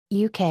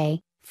UK,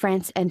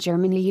 France and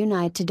Germany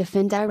unite to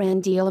defend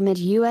Iran deal amid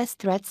US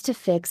threats to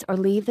fix or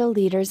leave. The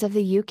leaders of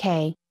the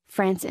UK,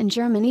 France and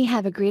Germany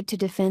have agreed to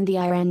defend the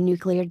Iran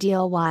nuclear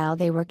deal while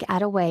they work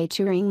out a way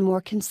to wring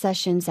more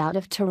concessions out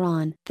of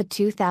Tehran. The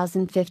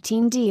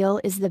 2015 deal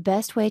is the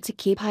best way to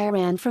keep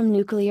Iran from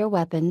nuclear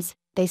weapons,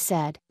 they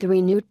said. The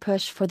renewed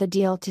push for the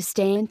deal to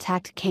stay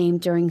intact came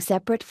during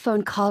separate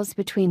phone calls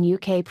between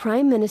UK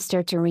Prime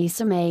Minister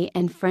Theresa May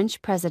and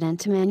French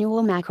President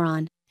Emmanuel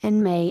Macron,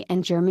 and May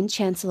and German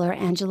Chancellor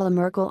Angela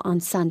Merkel on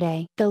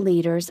Sunday. The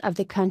leaders of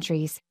the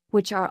countries,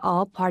 which are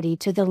all party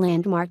to the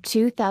landmark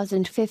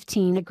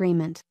 2015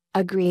 agreement,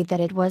 agreed that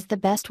it was the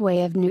best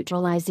way of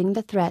neutralizing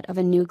the threat of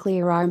a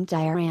nuclear-armed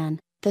Iran,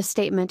 the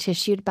statement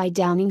issued by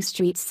Downing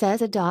Street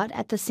says.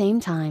 At the same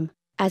time,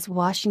 as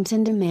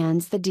Washington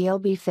demands the deal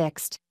be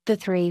fixed, the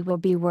three will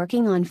be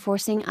working on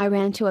forcing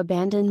Iran to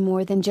abandon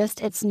more than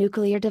just its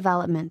nuclear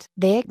development.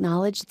 They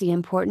acknowledged the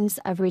importance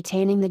of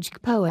retaining the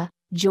JCPOA,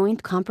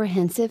 Joint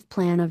Comprehensive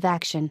Plan of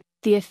Action,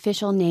 the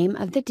official name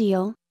of the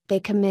deal. They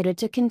committed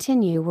to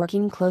continue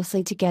working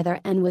closely together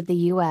and with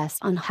the US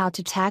on how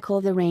to tackle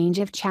the range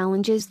of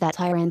challenges that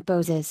Iran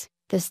poses,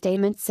 the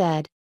statement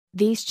said.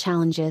 These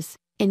challenges,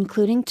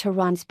 including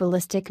Tehran's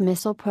ballistic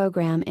missile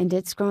program and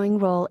its growing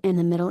role in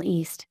the Middle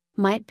East,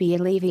 might be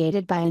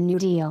alleviated by a new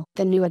deal.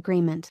 The new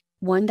agreement,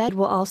 one that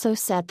will also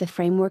set the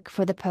framework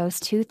for the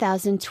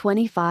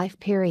post-2025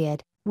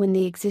 period, when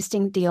the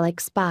existing deal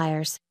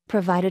expires,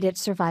 provided it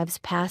survives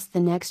past the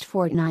next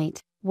fortnight,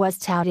 was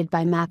touted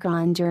by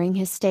Macron during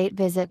his state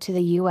visit to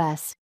the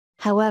U.S.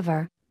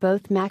 However,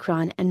 both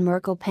Macron and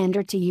Merkel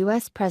pandered to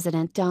U.S.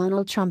 President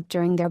Donald Trump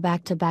during their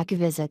back-to-back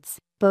visits,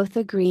 both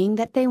agreeing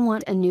that they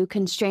want a new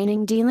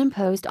constraining deal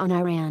imposed on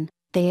Iran.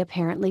 They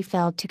apparently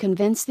failed to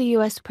convince the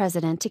U.S.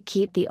 president to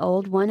keep the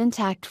old one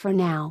intact for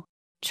now.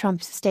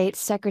 Trump's State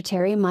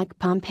Secretary Mike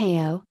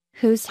Pompeo,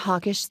 whose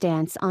hawkish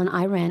stance on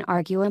Iran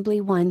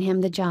arguably won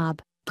him the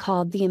job,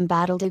 called the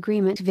embattled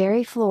agreement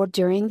very flawed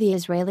during the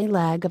Israeli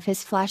leg of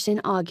his flash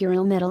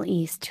inaugural Middle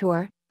East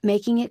tour,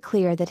 making it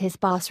clear that his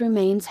boss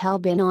remains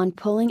hell-bent on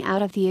pulling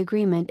out of the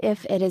agreement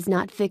if it is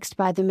not fixed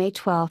by the May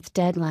 12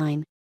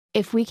 deadline.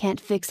 If we can't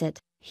fix it,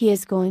 he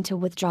is going to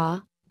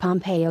withdraw,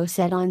 Pompeo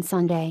said on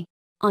Sunday.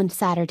 On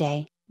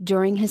Saturday,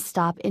 during his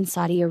stop in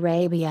Saudi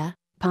Arabia,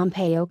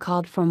 Pompeo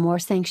called for more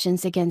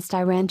sanctions against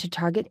Iran to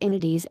target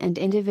entities and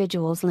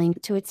individuals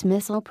linked to its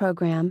missile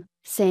program,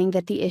 saying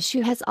that the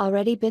issue has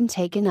already been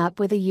taken up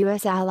with the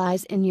U.S.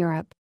 allies in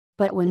Europe.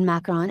 But when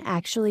Macron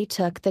actually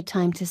took the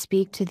time to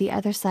speak to the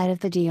other side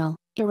of the deal,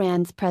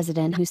 Iran's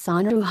President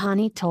Hassan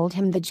Rouhani told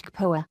him the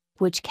JCPOA,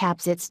 which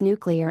caps its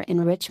nuclear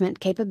enrichment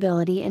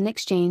capability in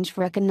exchange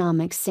for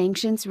economic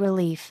sanctions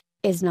relief,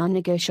 is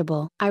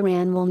non-negotiable.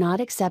 Iran will not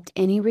accept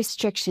any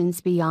restrictions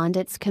beyond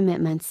its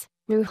commitments,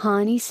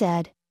 Rouhani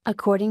said,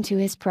 according to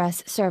his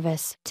press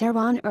service.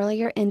 Tehran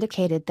earlier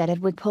indicated that it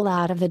would pull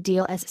out of the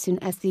deal as soon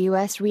as the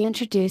U.S.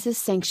 reintroduces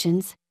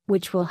sanctions,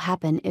 which will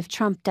happen if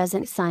Trump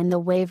doesn't sign the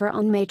waiver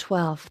on May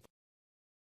 12.